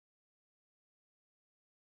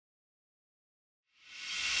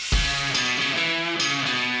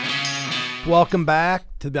Welcome back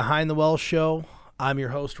to the Behind the Well Show. I'm your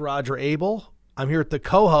host, Roger Abel. I'm here with the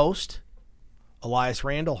co-host, Elias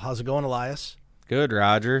Randall. How's it going, Elias? Good,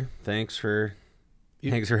 Roger. Thanks for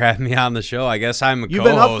having me on the show. I guess I'm a You've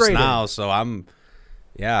been co-host upgraded. now, so I've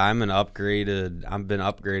been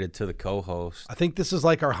upgraded to the co-host. I think this is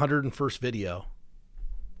like our 101st video.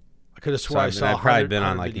 I could have So sworn I saw I've probably been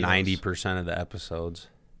on 100 like videos. 90% of the episodes.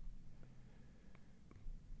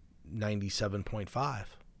 97.5.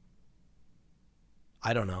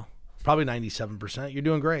 I don't know. Probably 97%. You're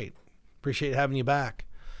doing great. Appreciate having you back.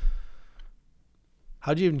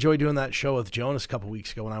 How'd you enjoy doing that show with Jonas a couple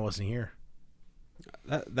weeks ago when I wasn't here?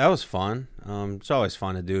 That was fun. It's always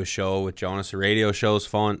fun to do a show with Jonas. The radio show's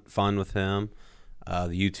fun with him. The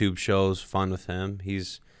YouTube show's fun with him. The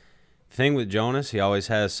thing with Jonas, he always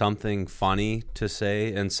has something funny to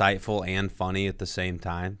say, insightful and funny at the same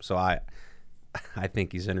time. So I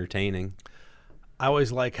think he's entertaining. I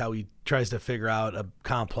always like how he tries to figure out a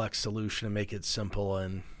complex solution and make it simple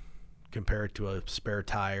and compare it to a spare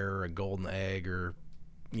tire or a golden egg or,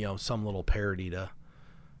 some little parody to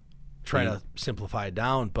try to simplify it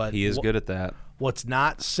down. But He is good at that. What's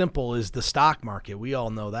not simple is the stock market. We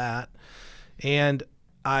all know that. And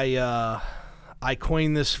I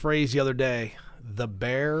coined this phrase the other day. The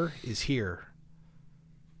bear is here.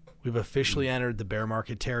 We've officially entered the bear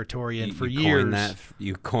market territory, and for years,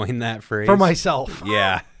 you coined that phrase for myself.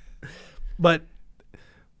 Yeah, but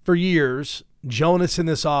for years, Jonas in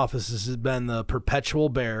this office has been the perpetual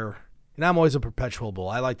bear, and I'm always a perpetual bull.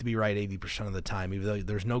 I like to be right 80% of the time, even though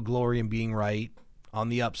there's no glory in being right on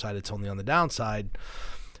the upside. It's only on the downside.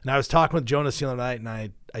 And I was talking with Jonas the other night, and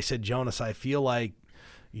I said, Jonas, I feel like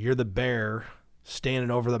you're the bear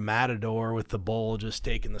standing over the matador with the bull just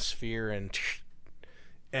taking the sphere and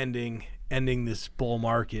ending this bull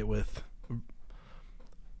market with.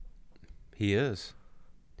 He is.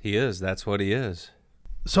 That's what he is.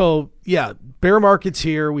 So, yeah, bear market's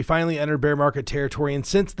here. We finally entered bear market territory, and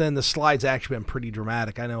since then, the slide's actually been pretty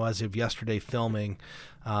dramatic. I know as of yesterday filming,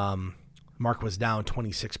 market was down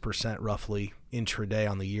 26% roughly intraday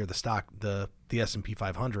on the year, the S&P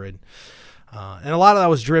 500. And a lot of that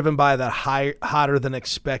was driven by that hotter than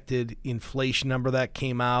expected inflation number that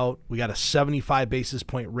came out. We got a 75 basis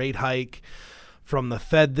point rate hike from the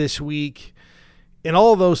Fed this week. And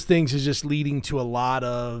all of those things is just leading to a lot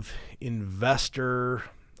of investor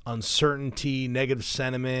uncertainty, negative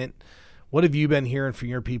sentiment. What have you been hearing from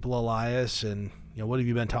your people, Elias? And what have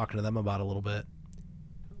you been talking to them about a little bit?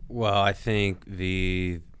 Well, I think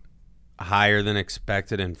the higher than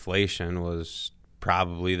expected inflation was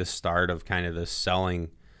probably the start of kind of the selling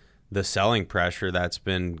pressure that's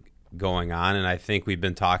been going on. And I think we've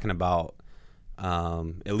been talking about,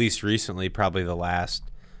 at least recently, probably the last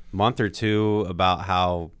month or two, about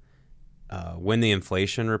how when the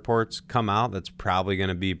inflation reports come out, that's probably going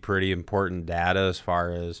to be pretty important data as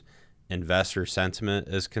far as investor sentiment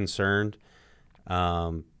is concerned.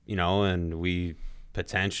 And we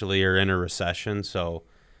potentially are in a recession. So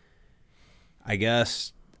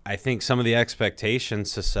I think some of the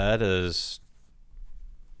expectations to set is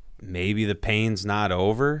maybe the pain's not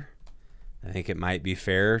over. I think it might be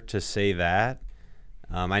fair to say that.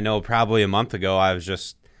 I know probably a month ago I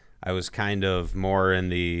was kind of more in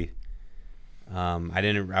the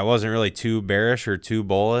I wasn't really too bearish or too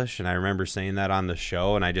bullish, and I remember saying that on the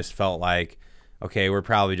show, and I just felt like, okay, we're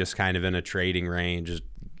probably just kind of in a trading range, just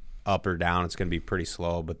up or down. It's going to be pretty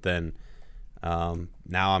slow. But then now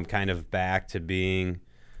I'm kind of back to being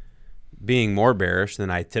more bearish than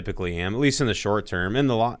I typically am, at least in the short term. In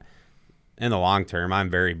the long term, I'm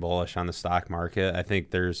very bullish on the stock market. I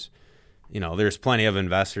think there's plenty of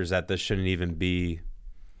investors that this shouldn't be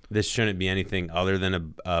anything other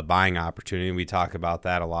than a buying opportunity. We talk about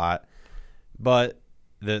that a lot. But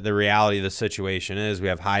the reality of the situation is we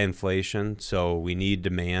have high inflation, so we need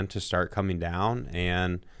demand to start coming down.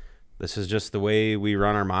 And this is just the way we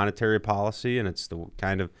run our monetary policy, and it's the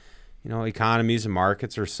kind of, economies and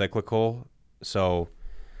markets are cyclical. So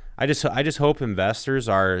I just hope investors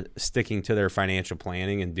are sticking to their financial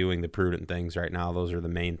planning and doing the prudent things right now. Those are the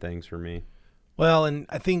main things for me. Well, and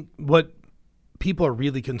I think what people are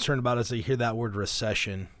really concerned about is they hear that word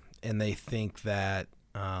recession and they think that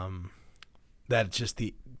that it's just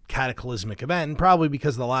the cataclysmic event, and probably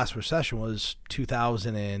because the last recession was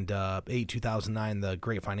 2008, 2009, the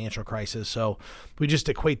great financial crisis. So we just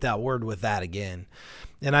equate that word with that again.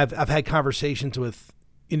 And I've had conversations with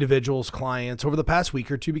individuals, clients over the past week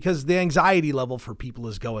or two, because the anxiety level for people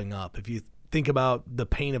is going up. If you think about the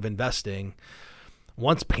pain of investing,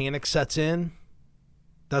 once panic sets in,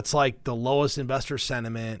 that's like the lowest investor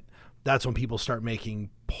sentiment. that's when people start making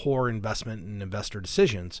poor investment and investor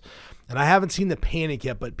decisions. And I haven't seen the panic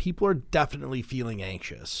yet, but people are definitely feeling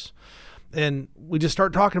anxious. And we just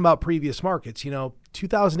start talking about previous markets.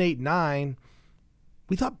 2008-9,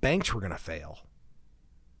 we thought banks were going to fail.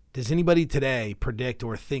 Does anybody today predict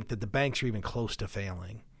or think that the banks are even close to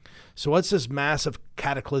failing? So what's this massive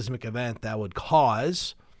cataclysmic event that would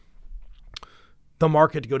cause the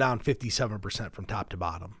market to go down 57% from top to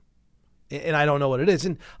bottom? And I don't know what it is.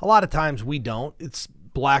 And a lot of times we don't. It's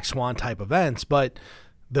black swan type events, but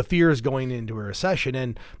the fear is going into a recession.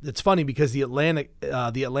 And it's funny because the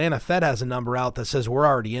Atlanta Fed has a number out that says we're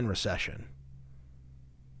already in recession.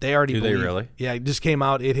 They already Do believe, they really? Yeah, it just came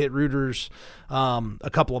out. It hit Reuters a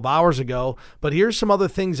couple of hours ago. But here's some other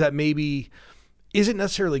things that maybe isn't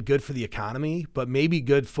necessarily good for the economy, but maybe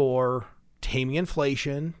good for taming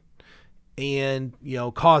inflation and,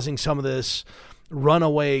 causing some of this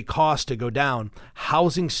runaway cost to go down.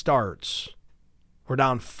 Housing starts were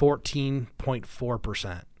down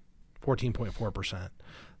 14.4%. 14.4%.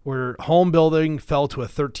 Where home building fell to a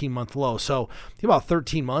 13-month low. So think about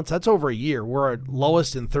 13 months. That's over a year. We're at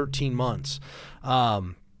lowest in 13 months.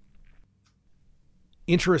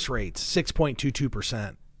 Interest rates,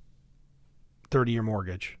 6.22%. 30-year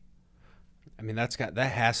mortgage. I mean, that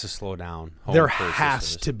has to slow down. There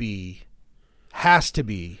has to be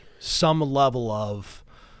some level of,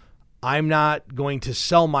 I'm not going to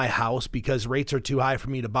sell my house because rates are too high for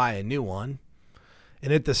me to buy a new one.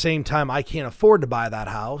 And at the same time, I can't afford to buy that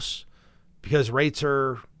house because rates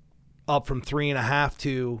are up from 3.5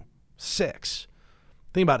 to 6.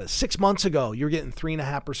 Think about it. 6 months ago, you're getting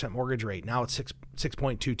 3.5% mortgage rate. Now it's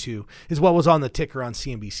 6.22 is what was on the ticker on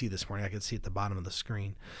CNBC this morning. I could see at the bottom of the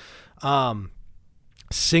screen.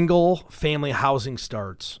 Single family housing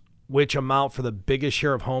starts, which amount for the biggest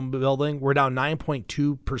share of home building, we're down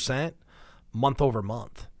 9.2% month over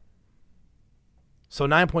month. So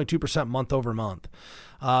 9.2% month over month.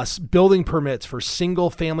 Building permits for single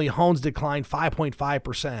family homes declined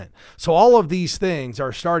 5.5%. So all of these things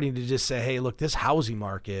are starting to just say, hey, look, this housing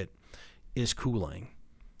market is cooling.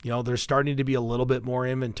 There's starting to be a little bit more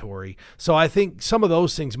inventory. So I think some of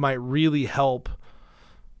those things might really help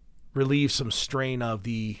relieve some strain of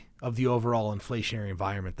the overall inflationary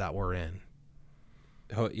environment that we're in.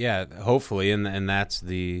 Yeah, hopefully, and that's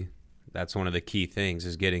one of the key things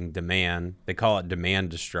is getting demand. They call it demand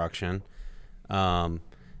destruction.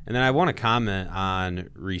 And then I want to comment on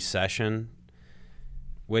recession,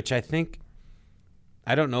 which I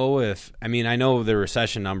don't know I know the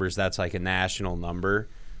recession numbers, that's like a national number,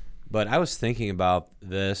 but I was thinking about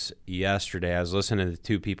this yesterday. I was listening to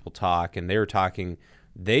two people talk, and they were talking,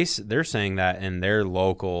 they're saying that in their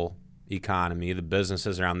local economy, the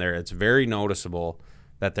businesses around there, it's very noticeable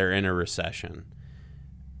that they're in a recession.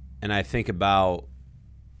 And I think about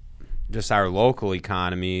just our local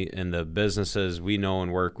economy and the businesses we know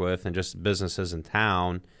and work with and just businesses in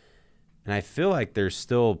town. And I feel like there's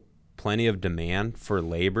still plenty of demand for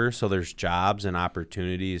labor. So there's jobs and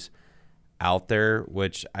opportunities out there,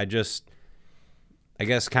 which I guess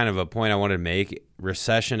kind of a point I wanted to make.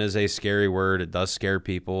 Recession is a scary word. It does scare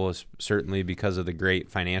people, certainly because of the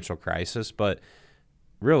great financial crisis. But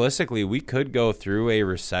realistically, we could go through a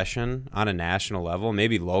recession on a national level.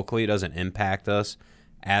 Maybe locally it doesn't impact us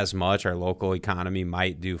as much. Our local economy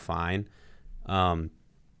might do fine. And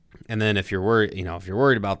then if you're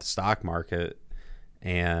worried about the stock market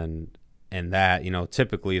and that,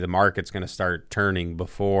 typically the market's going to start turning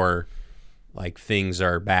before like things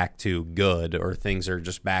are back to good or things are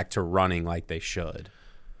just back to running like they should.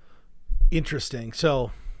 Interesting.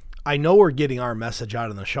 So I know we're getting our message out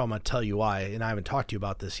on the show. I'm going to tell you why, and I haven't talked to you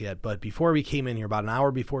about this yet, but before we came in here, about an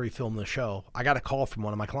hour before we filmed the show, I got a call from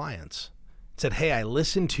one of my clients. It said, hey, I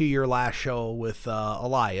listened to your last show with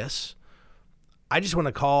Elias. I just want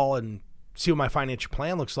to call and see what my financial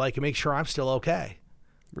plan looks like and make sure I'm still okay.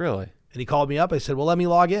 Really? And he called me up. I said, well, let me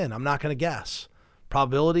log in. I'm not going to guess.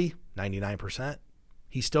 Probability, 99%.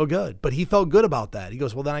 He's still good. But he felt good about that. He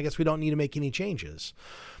goes, well, then I guess we don't need to make any changes.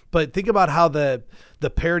 But think about how the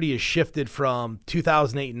parity has shifted from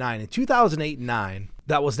 2008 and 9. In 2008 and 9,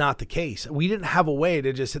 that was not the case. We didn't have a way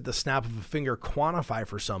to just at the snap of a finger quantify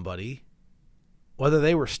for somebody whether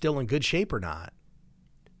they were still in good shape or not.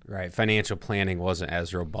 Right. Financial planning wasn't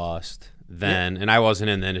as robust then, and I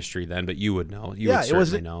wasn't in the industry then, but you would know. You would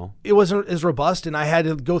certainly know. It wasn't as robust, and I had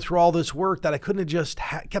to go through all this work that I couldn't have just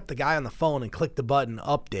kept the guy on the phone and clicked the button,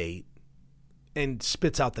 update, and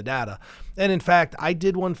spits out the data. And in fact, I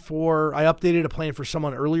updated a plan for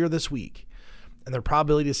someone earlier this week, and their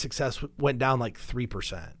probability of success went down like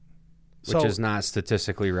 3%. Which is not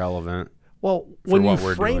statistically relevant. Well, for when you what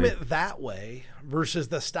we're frame doing. it that way versus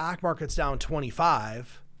the stock market's down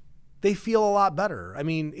 25, they feel a lot better. I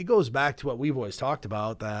mean, it goes back to what we've always talked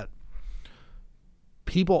about, that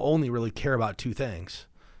people only really care about two things.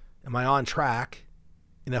 Am I on track?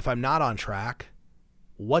 And if I'm not on track,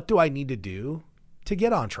 what do I need to do to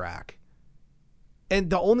get on track? And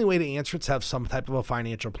the only way to answer it is have some type of a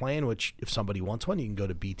financial plan, which if somebody wants one, you can go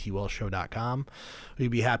to btwellshow.com. We'd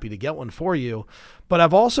be happy to get one for you. But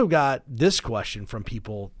I've also got this question from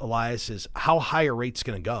people, Elias, is how high are rates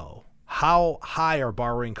going to go? How high are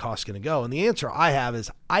borrowing costs going to go? And the answer I have is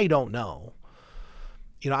I don't know.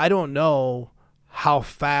 I don't know how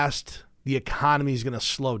fast the economy is going to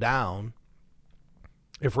slow down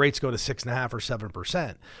if rates go to 6.5% or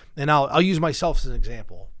 7%. And I'll use myself as an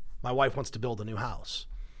example. My wife wants to build a new house.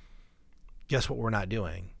 Guess what we're not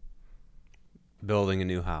doing? Building a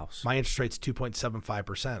new house. My interest rate's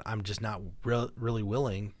 2.75%. I'm just not really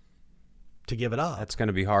willing to give it up. That's going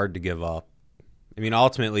to be hard to give up. I mean,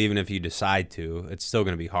 ultimately, even if you decide to, it's still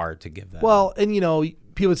going to be hard to give that up. Well, and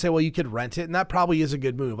people would say, well, you could rent it, and that probably is a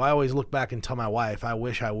good move. I always look back and tell my wife, I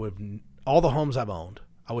wish I would, all the homes I've owned,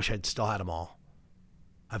 I wish I'd still had them all.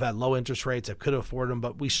 I've had low interest rates. I could afford them,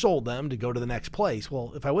 but we sold them to go to the next place.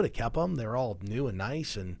 Well, if I would have kept them, they're all new and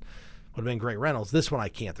nice and would have been great rentals. This one I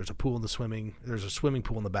can't. There's a pool in there's a swimming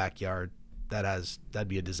pool in the backyard. That'd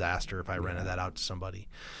be a disaster if I rented that out to somebody.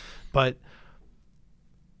 But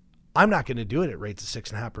I'm not going to do it at rates of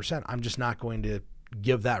 6.5%. I'm just not going to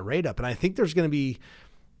give that rate up. And I think there's going to be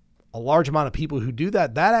a large amount of people who do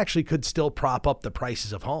that. That actually could still prop up the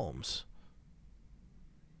prices of homes.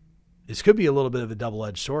 This could be a little bit of a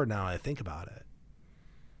double-edged sword now I think about it.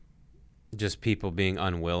 Just people being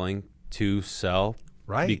unwilling to sell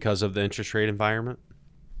because of the interest rate environment?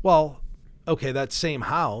 Well, okay, that same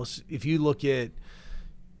house, if you look at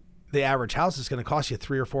the average house, it's going to cost you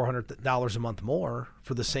 $300 or $400 a month more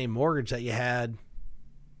for the same mortgage that you had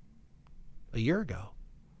a year ago.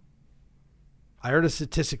 I heard a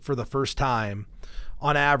statistic for the first time.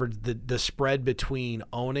 On average, the spread between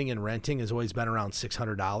owning and renting has always been around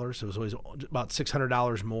 $600. It was always about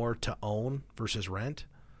 $600 more to own versus rent.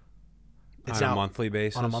 It's on a monthly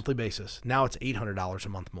basis? On a monthly basis. Now it's $800 a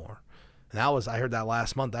month more. And I heard that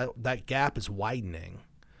last month. That gap is widening.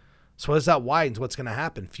 So as that widens, what's going to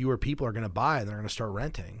happen? Fewer people are going to buy and they're going to start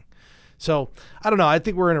renting. So I don't know. I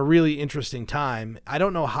think we're in a really interesting time. I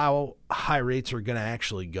don't know how high rates are going to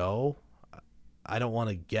actually go. I don't want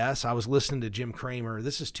to guess. I was listening to Jim Cramer.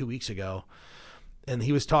 This is 2 weeks ago, and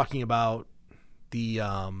he was talking about the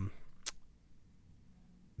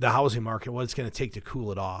housing market, what it's going to take to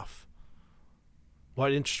cool it off.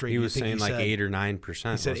 What interest rate? He was saying like 8 or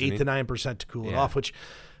 9%. He said 8 to 9% to cool it off, which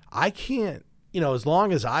I can't. As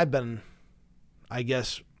long as I've been, I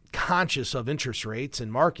guess, conscious of interest rates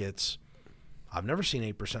and markets, I've never seen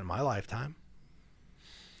 8% in my lifetime.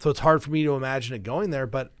 So it's hard for me to imagine it going there,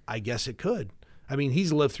 but I guess it could. I mean,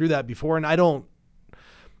 he's lived through that before, and I don't,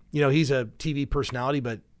 he's a TV personality,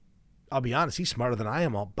 but I'll be honest, he's smarter than I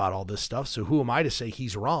am about all this stuff, so who am I to say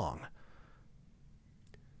he's wrong?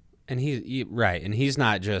 And and he's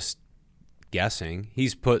not just guessing.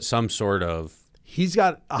 He's put some sort of... He's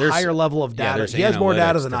got a higher level of data. He has more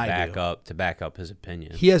data than I do. To back up his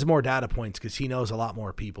opinion. He has more data points because he knows a lot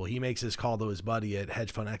more people. He makes his call to his buddy at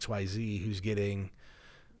Hedge Fund XYZ who's getting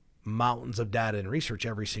mountains of data and research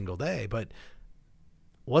every single day, but...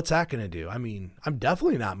 what's that going to do? I mean, I'm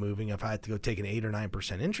definitely not moving if I had to go take an 8 or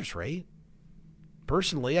 9% interest rate.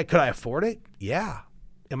 Personally, could I afford it? Yeah.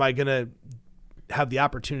 Am I going to have the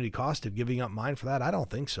opportunity cost of giving up mine for that? I don't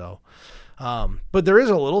think so. But there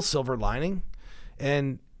is a little silver lining,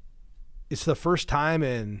 and it's the first time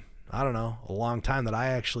in, I don't know, a long time that I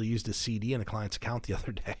actually used a CD in a client's account the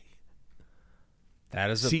other day.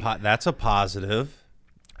 That's a positive.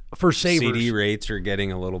 For savers. CD rates are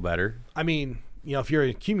getting a little better. I mean... if you're an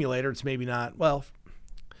accumulator, it's maybe not,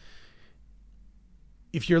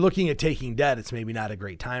 if you're looking at taking debt, it's maybe not a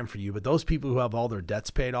great time for you. But those people who have all their debts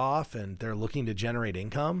paid off and they're looking to generate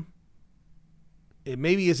income, it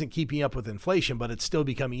maybe isn't keeping up with inflation, but it's still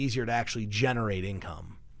becoming easier to actually generate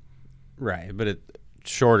income. Right, but a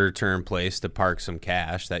shorter term place to park some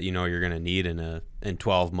cash that you're going to need in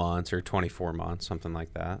 12 months or 24 months, something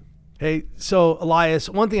like that. Hey, so Elias,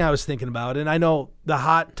 one thing I was thinking about, and I know the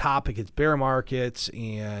hot topic is bear markets,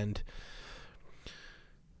 and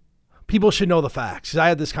people should know the facts. I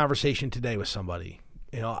had this conversation today with somebody.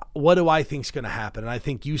 What do I think is going to happen? And I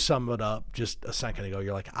think you summed it up just a second ago.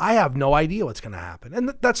 You're like, I have no idea what's going to happen.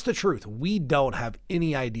 And that's the truth. We don't have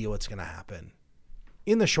any idea what's going to happen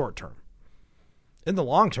in the short term. In the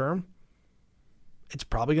long term, it's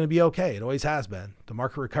probably going to be okay. It always has been. The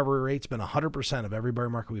market recovery rate's been 100% of every bear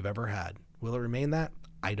market we've ever had. Will it remain that?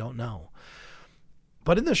 I don't know.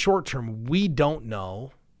 But in the short term, we don't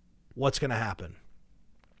know what's going to happen.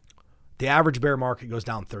 The average bear market goes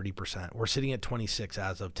down 30%. We're sitting at 26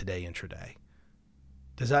 as of today intraday.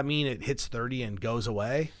 Does that mean it hits 30 and goes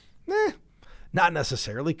away? Not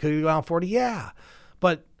necessarily. Could it go down 40? Yeah.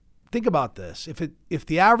 But think about this. If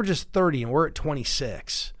the average is 30 and we're at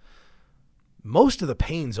 26, most of the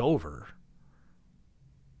pain's over.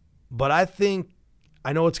 But I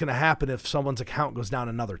know what's going to happen if someone's account goes down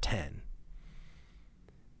another 10.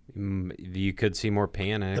 You could see more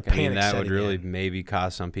panic. That would really maybe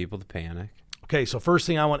cause some people to panic. Okay, so first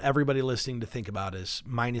thing I want everybody listening to think about is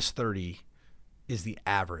minus 30 is the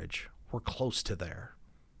average. We're close to there.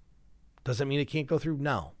 Doesn't mean it can't go through?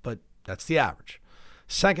 No, but that's the average.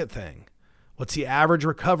 Second thing, what's the average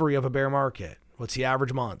recovery of a bear market? What's the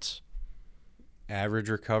average months? Average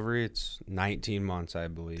recovery, it's 19 months, I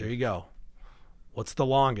believe. There you go. What's the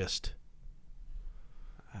longest?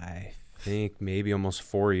 I think maybe almost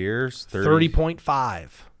 4 years. 30.5.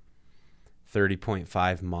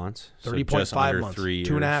 30.5 months. 30.5 months. 3 years.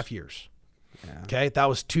 2.5 years. Yeah. Okay, that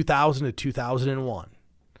was 2000 to 2001.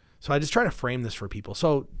 So I just try to frame this for people.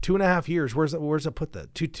 So 2.5 years, where's it put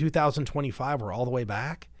that? 2025, we're all the way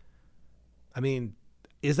back? I mean,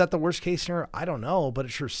 is that the worst case scenario? I don't know, but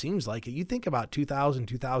it sure seems like it. You think about 2000,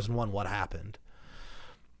 2001, what happened?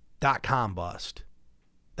 .com bust.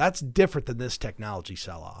 That's different than this technology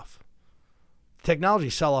sell-off. The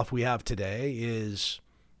technology sell-off we have today is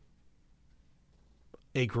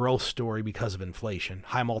a growth story because of inflation.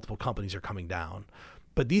 High multiple companies are coming down.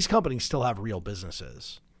 But these companies still have real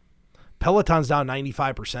businesses. Peloton's down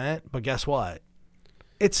 95%, but guess what?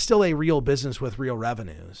 It's still a real business with real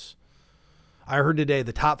revenues. I heard today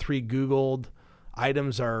the top 3 Googled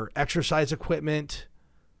items are exercise equipment,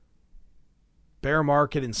 bear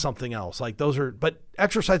market, and something else. But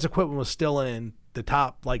exercise equipment was still in the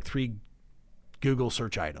top 3 Google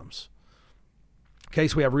search items. Okay,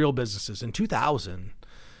 so we have real businesses. In 2000,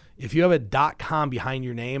 if you have a .com behind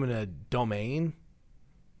your name and a domain,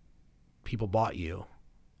 people bought you.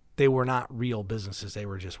 They were not real businesses. They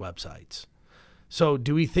were just websites. So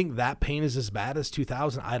do we think that pain is as bad as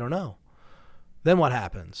 2000? I don't know. Then what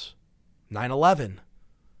happens? 9/11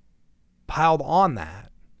 piled on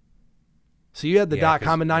that. So you had the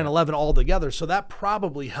 .com and 9/11 all together. So that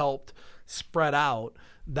probably helped spread out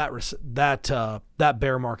that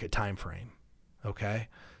bear market time frame. Okay.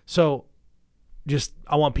 So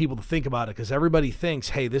I want people to think about it because everybody thinks,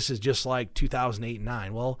 hey, this is just like 2008 and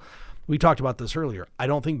 9. Well, we talked about this earlier. I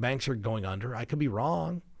don't think banks are going under. I could be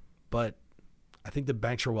wrong, but I think the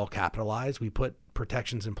banks are well capitalized. We put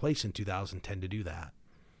protections in place in 2010 to do that.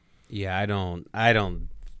 Yeah, I don't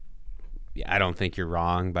think you're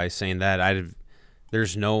wrong by saying that.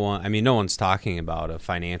 There's no one. I mean, no one's talking about a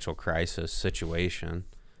financial crisis situation.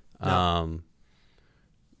 No.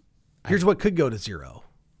 Here's what could go to zero.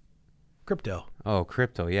 Crypto. Oh,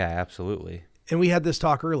 crypto. Yeah, absolutely. And we had this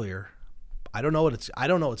talk earlier. I don't know what's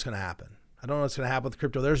going to happen. I don't know what's going to happen with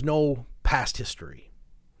crypto. There's no past history.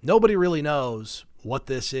 Nobody really knows what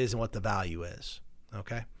this is and what the value is.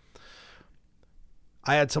 Okay.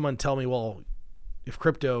 I had someone tell me, well, if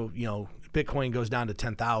crypto, Bitcoin goes down to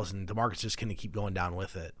 10,000, the market's just going to keep going down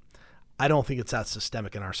with it. I don't think it's that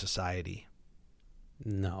systemic in our society.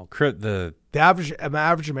 No, the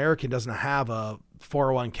average American doesn't have a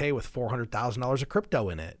 401k with $400,000 of crypto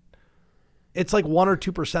in it. It's like 1 or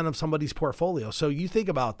 2% of somebody's portfolio. So you think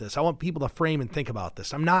about this. I want people to frame and think about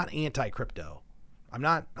this. I'm not anti-crypto. I'm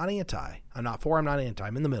not anti. I'm not for, I'm not anti.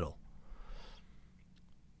 I'm in the middle.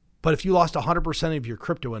 But if you lost 100% of your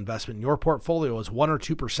crypto investment and your portfolio is 1 or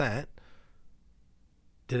 2%,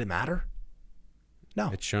 did it matter?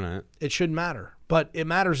 No. It shouldn't. It shouldn't matter. But it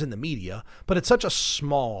matters in the media. But it's such a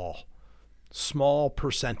small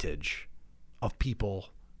percentage of people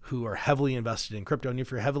who are heavily invested in crypto. And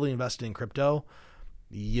if you're heavily invested in crypto,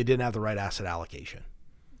 you didn't have the right asset allocation.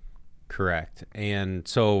 Correct. And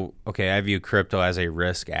so, okay, I view crypto as a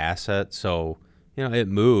risk asset. So, it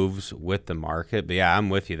moves with the market. But yeah, I'm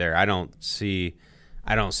with you there. I don't see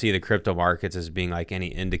the crypto markets as being like any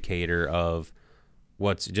indicator of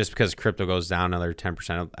just because crypto goes down another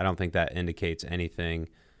 10%. I don't think that indicates anything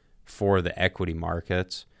for the equity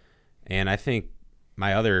markets. And I think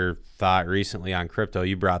my other thought recently on crypto,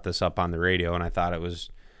 you brought this up on the radio, and I thought it was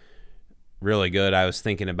really good. I was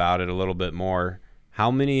thinking about it a little bit more. How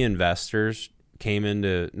many investors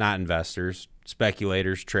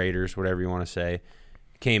speculators, traders, whatever you want to say,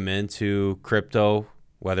 came into crypto,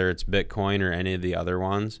 whether it's Bitcoin or any of the other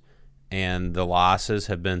ones, and the losses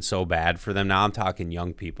have been so bad for them. Now I'm talking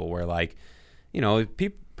young people where, like, you know,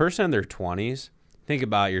 person in their 20s, think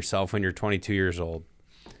about yourself when you're 22 years old.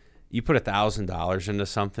 You put $1,000 into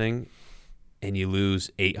something and you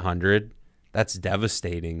lose 800. That's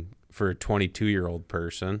devastating for a 22-year-old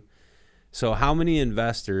person. So how many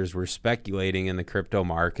investors were speculating in the crypto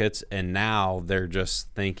markets and now they're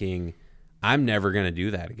just thinking, I'm never going to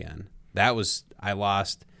do that again. I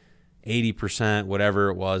lost 80%, whatever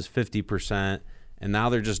it was, 50%, and now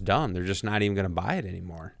they're just done. They're just not even going to buy it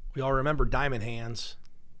anymore. We all remember Diamond Hands.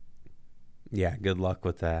 Yeah, good luck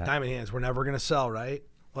with that. Diamond Hands, we're never going to sell, right?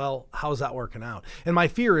 Well, how's that working out? And my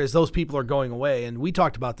fear is those people are going away, and we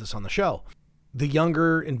talked about this on the show. The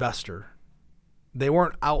younger investor, they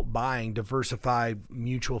weren't out buying diversified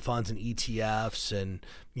mutual funds and ETFs and,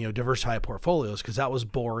 you know, diversified portfolios because that was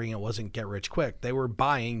boring. It wasn't get rich quick. They were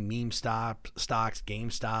buying meme stocks,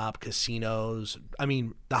 GameStop, casinos. I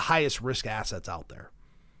mean, the highest risk assets out there.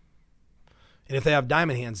 And if they have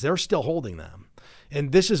Diamond Hands, they're still holding them.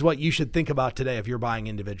 And this is what you should think about today if you're buying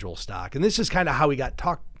individual stock. And this is kind of how we got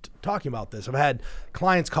talking about this. I've had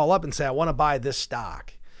clients call up and say, I want to buy this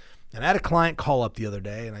stock. And I had a client call up the other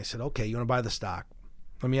day and I said, okay, you want to buy the stock?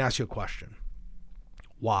 Let me ask you a question.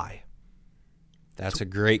 Why? That's a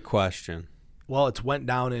great question. Well, it's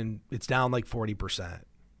down like 40%.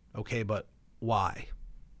 Okay, but why?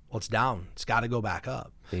 Well, it's down. It's got to go back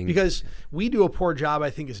up. Because we do a poor job, I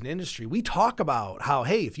think, as an industry. We talk about how,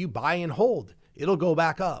 hey, if you buy and hold, it'll go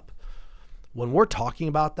back up. When we're talking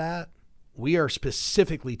about that, we are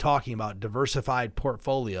specifically talking about diversified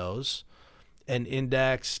portfolios and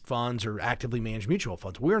index funds or actively managed mutual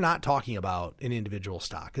funds. We're not talking about an individual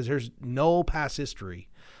stock because there's no past history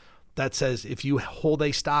that says if you hold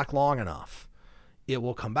a stock long enough, it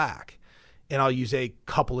will come back. And I'll use a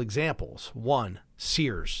couple examples. One,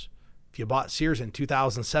 Sears. If you bought Sears in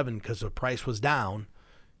 2007 because the price was down,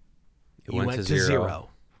 it went to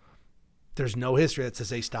zero. There's no history that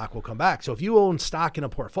says a stock will come back. So if you own stock in a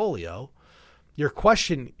portfolio, your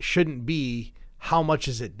question shouldn't be how much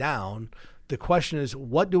is it down? The question is,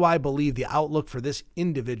 what do I believe the outlook for this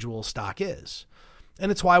individual stock is?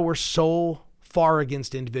 And it's why we're so far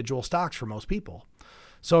against individual stocks for most people.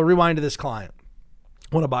 So rewind to this client.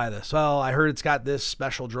 I want to buy this. Well, I heard it's got this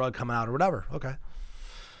special drug coming out or whatever. Okay.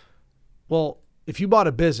 Well, if you bought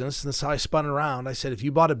a business, and this is how I spun it around, I said, if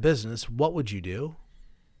you bought a business, what would you do?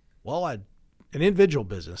 Well, an individual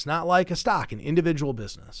business, not like a stock, an individual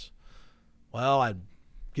business. Well, I'd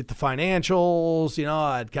get the financials, you know,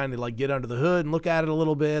 I'd kind of like get under the hood and look at it a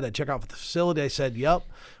little bit. I'd check out the facility. I said, yep,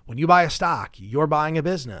 when you buy a stock, you're buying a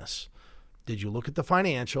business. Did you look at the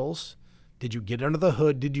financials? Did you get under the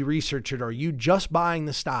hood? Did you research it? Or are you just buying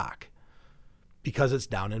the stock because it's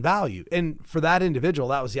down in value? And for that individual,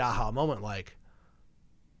 that was the aha moment, like,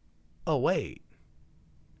 oh, wait,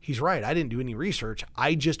 he's right. I didn't do any research.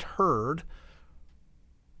 I just heard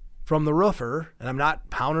from the roofer, and I'm not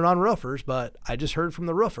pounding on roofers, but I just heard from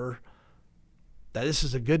the roofer that this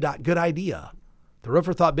is a good idea. The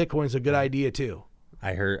roofer thought Bitcoin's a good idea too.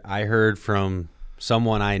 I heard from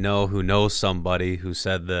someone I know who knows somebody who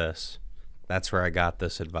said this. That's where I got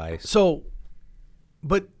this advice. So,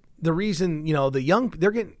 but the reason, you know, the young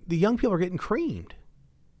people are getting creamed.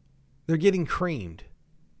 They're getting creamed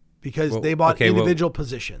because they bought individual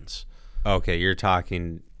positions. Okay, you're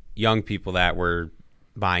talking young people that were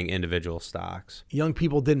buying individual stocks. Young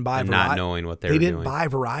people didn't buy and not knowing what they were doing. They didn't buy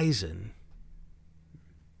Verizon.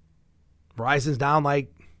 Verizon's down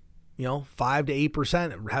like, 5 to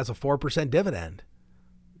 8%. It has a 4% dividend.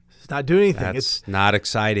 It's not doing anything. It's not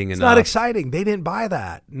exciting enough. It's not exciting. They didn't buy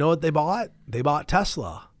that. Know what they bought? They bought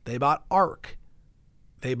Tesla. They bought ARK.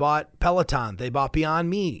 They bought Peloton. They bought Beyond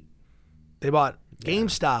Meat. They bought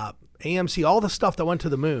GameStop, AMC, all the stuff that went to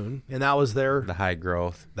the moon, and that was the high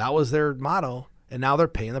growth. That was their motto. And now they're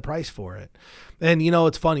paying the price for it. And,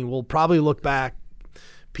 it's funny. We'll probably look back.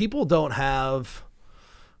 People don't have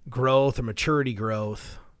growth or maturity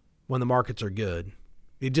growth when the markets are good.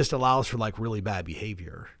 It just allows for like really bad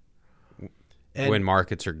behavior. And when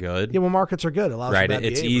markets are good? Yeah, when markets are good, it allows for bad behavior.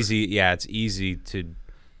 It's easy. Yeah, it's easy to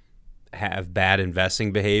have bad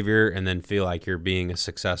investing behavior and then feel like you're being a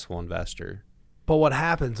successful investor. But what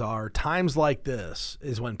happens are times like this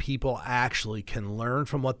is when people actually can learn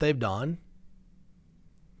from what they've done.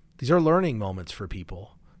 These are learning moments for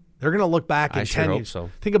people. They're going to look back in 10 years.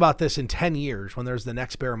 So. Think about this in 10 years when there's the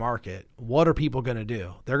next bear market. What are people going to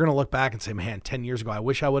do? They're going to look back and say, man, 10 years ago, I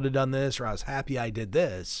wish I would have done this, or I was happy I did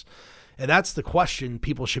this. And that's the question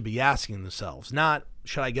people should be asking themselves. Not,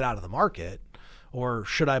 should I get out of the market or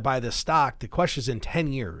should I buy this stock? The question is in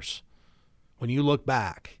 10 years, when you look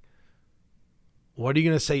back, What are you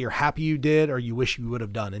going to say you're happy you did or you wish you would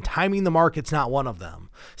have done? And timing the market's not one of them.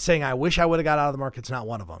 Saying I wish I would have got out of the market's not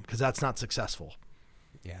one of them, because that's not successful.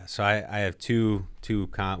 Yeah, so I have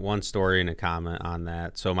one story and a comment on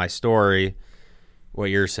that. So my story,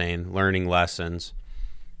 what you're saying, learning lessons.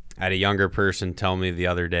 I had a younger person tell me the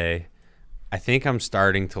other day, I think I'm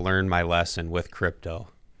starting to learn my lesson with crypto.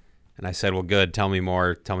 And I said, well, good. Tell me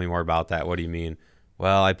more about that. What do you mean?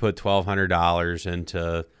 Well, I put $1,200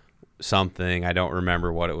 into something. I don't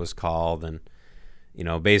remember what it was called. And,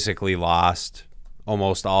 basically lost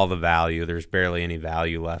almost all the value. There's barely any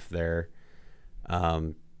value left there.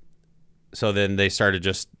 So then they started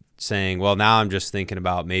just saying, well, now I'm just thinking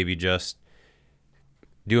about maybe just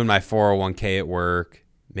doing my 401k at work,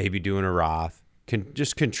 maybe doing a Roth,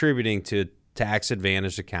 just contributing to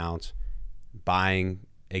tax-advantaged accounts, buying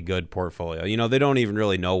a good portfolio. They don't even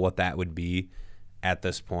really know what that would be at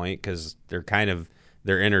this point, because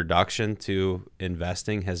their introduction to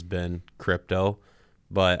investing has been crypto.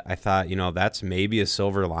 But I thought, that's maybe a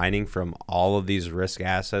silver lining from all of these risk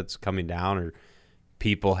assets coming down, or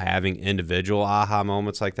people having individual aha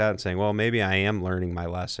moments like that and saying, well, maybe I am learning my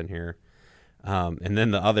lesson here. And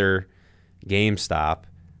then the other, GameStop,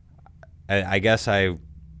 I guess I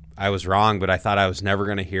was wrong, but I thought I was never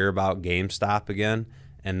going to hear about GameStop again.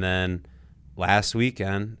 And then last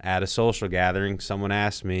weekend at a social gathering, someone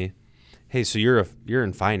asked me, hey, so you're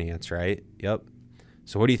in finance, right? Yep.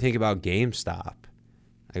 So what do you think about GameStop?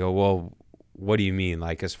 I go, well, what do you mean?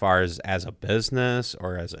 Like, as far as a business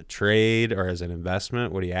or as a trade or as an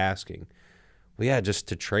investment? What are you asking? Well, yeah, just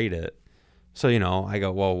to trade it. So, I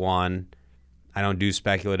go, well, one, I don't do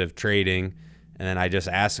speculative trading. And then I just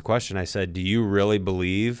asked the question. I said, do you really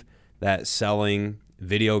believe that selling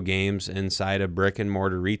video games inside a brick and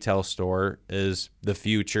mortar retail store is the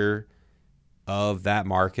future of that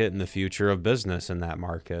market and the future of business in that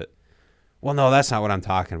market? Well, no, that's not what I'm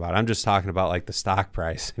talking about. I'm just talking about like the stock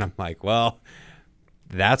price. And I'm like, well,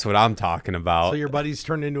 that's what I'm talking about. So your buddy's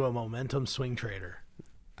turned into a momentum swing trader.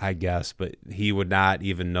 I guess, but he would not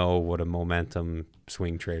even know what a momentum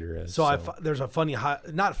swing trader is. So there's a funny,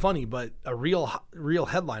 not funny, but a real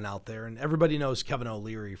headline out there, and everybody knows Kevin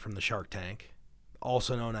O'Leary from the Shark Tank,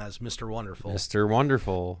 also known as Mr. Wonderful. Mr.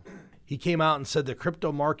 Wonderful. He came out and said the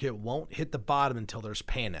crypto market won't hit the bottom until there's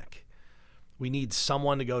panic. We need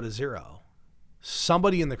someone to go to zero.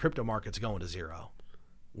 Somebody in the crypto market's going to zero.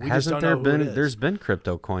 There's been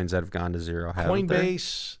crypto coins that have gone to zero, haven't there?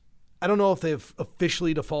 Coinbase, I don't know if they've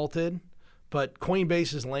officially defaulted, but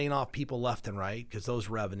Coinbase is laying off people left and right because those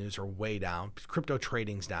revenues are way down. Crypto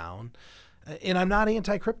trading's down. And I'm not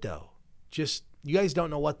anti-crypto. Just, you guys don't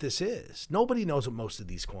know what this is. Nobody knows what most of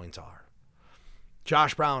these coins are.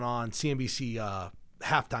 Josh Brown on CNBC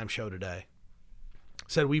halftime show today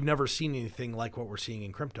said, we've never seen anything like what we're seeing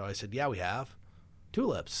in crypto. I said, yeah, we have.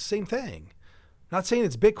 Tulips, same thing. Not saying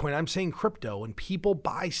it's Bitcoin. I'm saying crypto. When people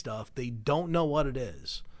buy stuff, they don't know what it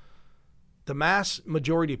is. The mass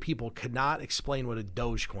majority of people cannot explain what a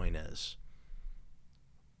Dogecoin is.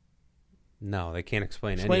 No, they can't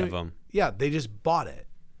explain any of them. Yeah, they just bought it.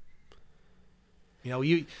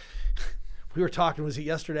 We were talking, was it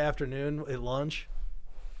yesterday afternoon at lunch?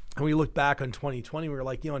 And we looked back on 2020. We were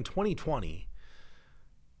like, in 2020,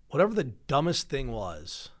 whatever the dumbest thing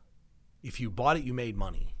was, if you bought it, you made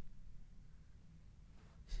money.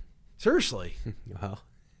 Seriously. Well,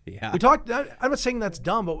 yeah. We talked, I'm not saying that's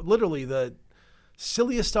dumb, but literally the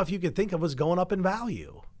silliest stuff you could think of was going up in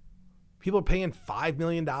value. People are paying $5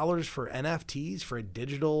 million for NFTs, for a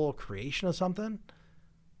digital creation of something.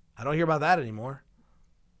 I don't hear about that anymore.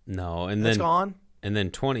 No, and that's then gone. And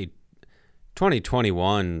then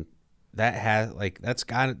 2021,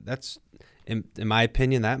 that's in my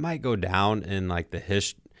opinion, that might go down in like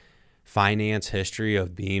the finance history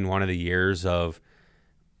of being one of the years of,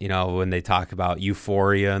 when they talk about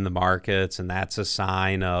euphoria in the markets, and that's a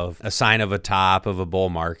sign of a top of a bull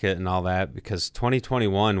market and all that, because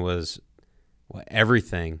 2021 was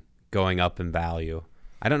everything going up in value.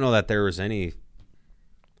 I don't know that there was any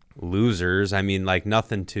losers. I mean, like,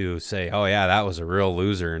 nothing to say, oh yeah, that was a real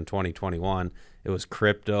loser in 2021. It was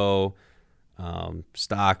crypto,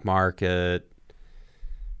 stock market.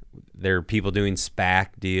 There are people doing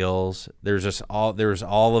SPAC deals. There's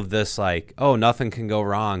all of this like, oh, nothing can go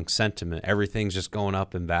wrong sentiment. Everything's just going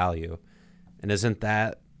up in value. And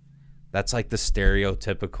that's like the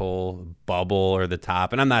stereotypical bubble or the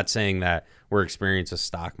top. And I'm not saying that we're experiencing a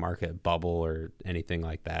stock market bubble or anything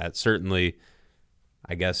like that. Certainly,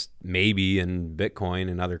 I guess maybe in Bitcoin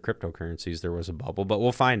and other cryptocurrencies there was a bubble, but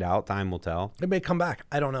we'll find out. Time will tell. It may come back.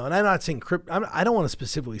 I don't know. And I'm not saying I don't want to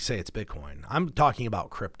specifically say it's Bitcoin. I'm talking about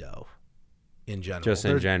crypto in general. Just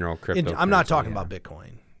in general, crypto. I'm not talking about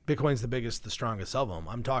Bitcoin. Bitcoin's the biggest, the strongest of them.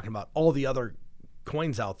 I'm talking about all the other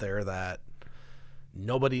coins out there that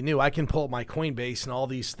nobody knew. I can pull up my Coinbase and all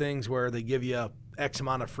these things where they give you X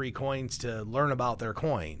amount of free coins to learn about their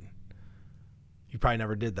coin. You probably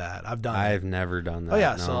never did that. I've never done that. Oh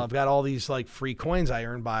yeah, no. so I've got all these like free coins I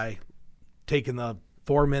earned by taking the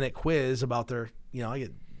 4-minute quiz about their. I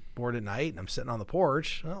get bored at night and I'm sitting on the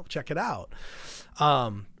porch. Well, check it out.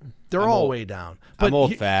 They're all way down. But I'm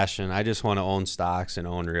old-fashioned. I just want to own stocks and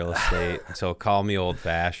own real estate. So call me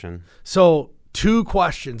old-fashioned. So 2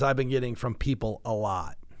 questions I've been getting from people a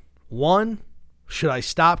lot. 1, should I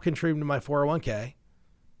stop contributing to my 401k?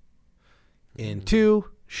 And 2,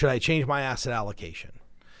 should I change my asset allocation?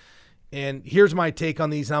 And here's my take on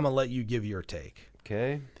these, and I'm going to let you give your take.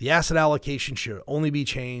 Okay. The asset allocation should only be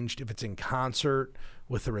changed if it's in concert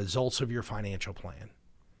with the results of your financial plan.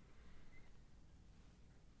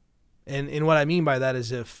 And what I mean by that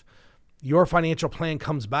is if your financial plan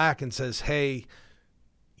comes back and says, hey,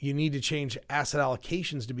 you need to change asset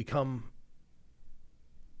allocations to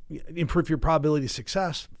improve your probability of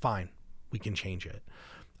success, fine, we can change it.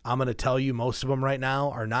 I'm going to tell you most of them right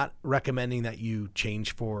now are not recommending that you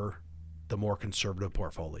change for the more conservative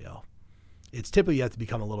portfolio. It's typically you have to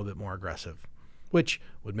become a little bit more aggressive, which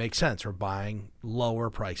would make sense for buying lower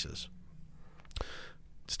prices.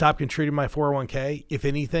 Stop contributing my 401k. If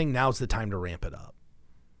anything, now's the time to ramp it up.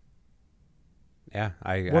 Yeah,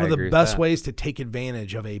 I agree. One of the with best that. ways to take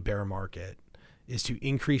advantage of a bear market is to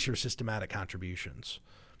increase your systematic contributions.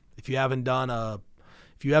 If you're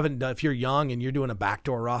young and you're doing a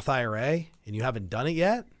backdoor Roth IRA and you haven't done it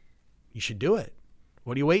yet, you should do it.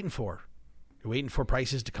 What are you waiting for? You're waiting for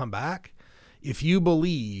prices to come back? If you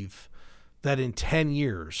believe that in 10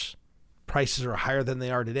 years, prices are higher than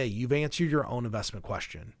they are today, you've answered your own investment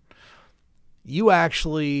question. You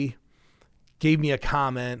actually gave me a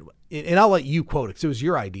comment, and I'll let you quote it because it was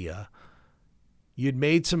your idea. You'd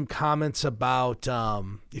made some comments about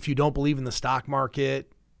if you don't believe in the stock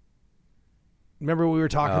market. Remember what we were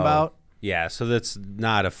talking about? Yeah, so that's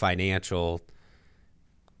not a financial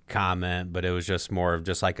comment, but it was just more of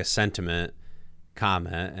just like a sentiment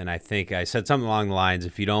comment. And I think I said something along the lines,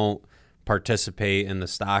 if you don't participate in the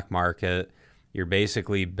stock market, you're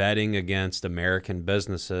basically betting against American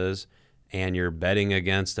businesses and you're betting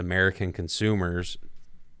against American consumers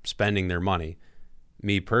spending their money.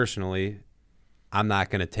 Me personally, I'm not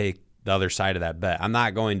going to take the other side of that bet. I'm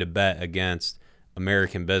not going to bet against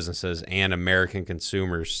American businesses and American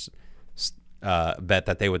consumers bet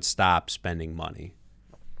that they would stop spending money.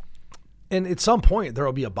 And at some point, there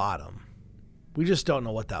will be a bottom. We just don't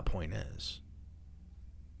know what that point is.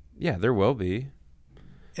 Yeah, there will be.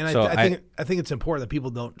 And so I think it's important that people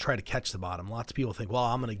don't try to catch the bottom. Lots of people think, well,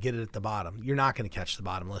 I'm going to get it at the bottom. You're not going to catch the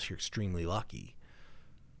bottom unless you're extremely lucky.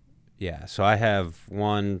 Yeah, so I have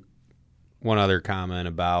one other comment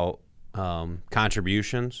about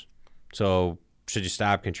contributions. So should you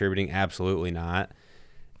stop contributing? Absolutely not.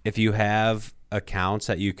 If you have accounts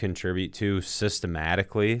that you contribute to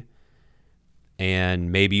systematically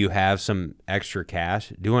and maybe you have some extra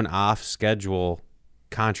cash, do an off-schedule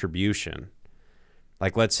contribution.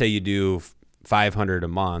 Like let's say you do $500 a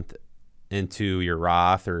month into your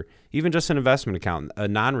Roth or even just an investment account, a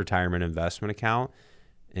non-retirement investment account,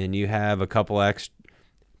 and you have a couple extra,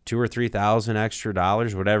 $2,000 or $3,000 extra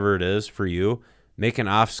dollars, whatever it is for you, make an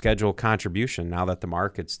off-schedule contribution now that the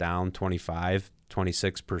market's down 25,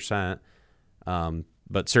 26%.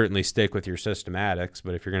 But certainly stick with your systematics.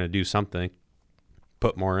 But if you're going to do something,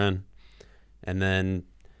 put more in. And then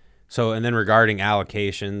regarding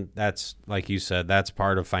allocation, that's like you said, that's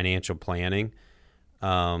part of financial planning.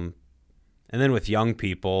 And then with young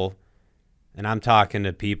people, and I'm talking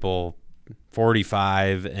to people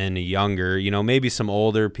 45 and younger, maybe some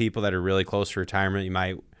older people that are really close to retirement, you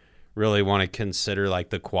might really want to consider like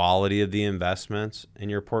the quality of the investments in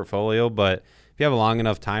your portfolio. But if you have a long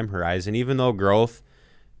enough time horizon, even though growth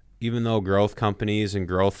companies and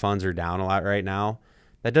growth funds are down a lot right now,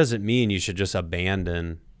 that doesn't mean you should just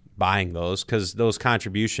abandon buying those, because those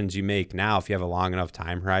contributions you make now, if you have a long enough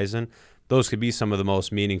time horizon, those could be some of the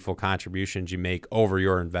most meaningful contributions you make over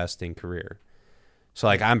your investing career. So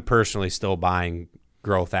like I'm personally still buying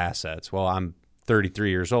growth assets. Well, I'm 33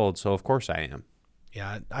 years old, so of course I am.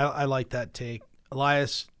 Yeah, I like that take.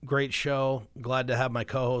 Elias, great show. Glad to have my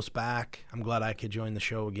co-host back. I'm glad I could join the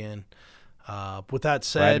show again. With that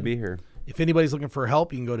said, Glad to be here. If anybody's looking for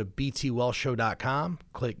help, you can go to btwellshow.com,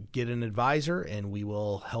 click Get an Advisor, and we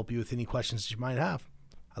will help you with any questions you might have.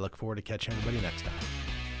 I look forward to catching everybody next time.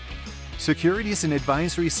 Securities and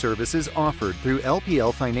advisory services offered through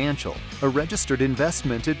LPL Financial, a registered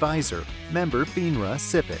investment advisor, member FINRA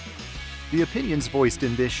SIPC. The opinions voiced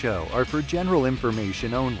in this show are for general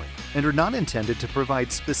information only and are not intended to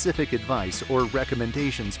provide specific advice or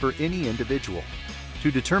recommendations for any individual.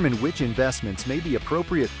 To determine which investments may be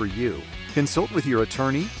appropriate for you, consult with your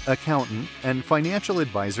attorney, accountant, and financial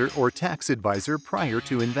advisor or tax advisor prior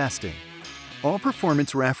to investing. All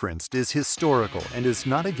performance referenced is historical and is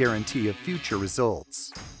not a guarantee of future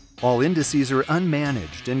results. All indices are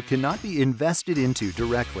unmanaged and cannot be invested into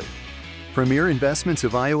directly. Premier Investments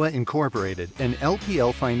of Iowa Incorporated and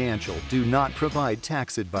LPL Financial do not provide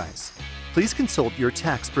tax advice. Please consult your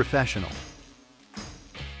tax professional.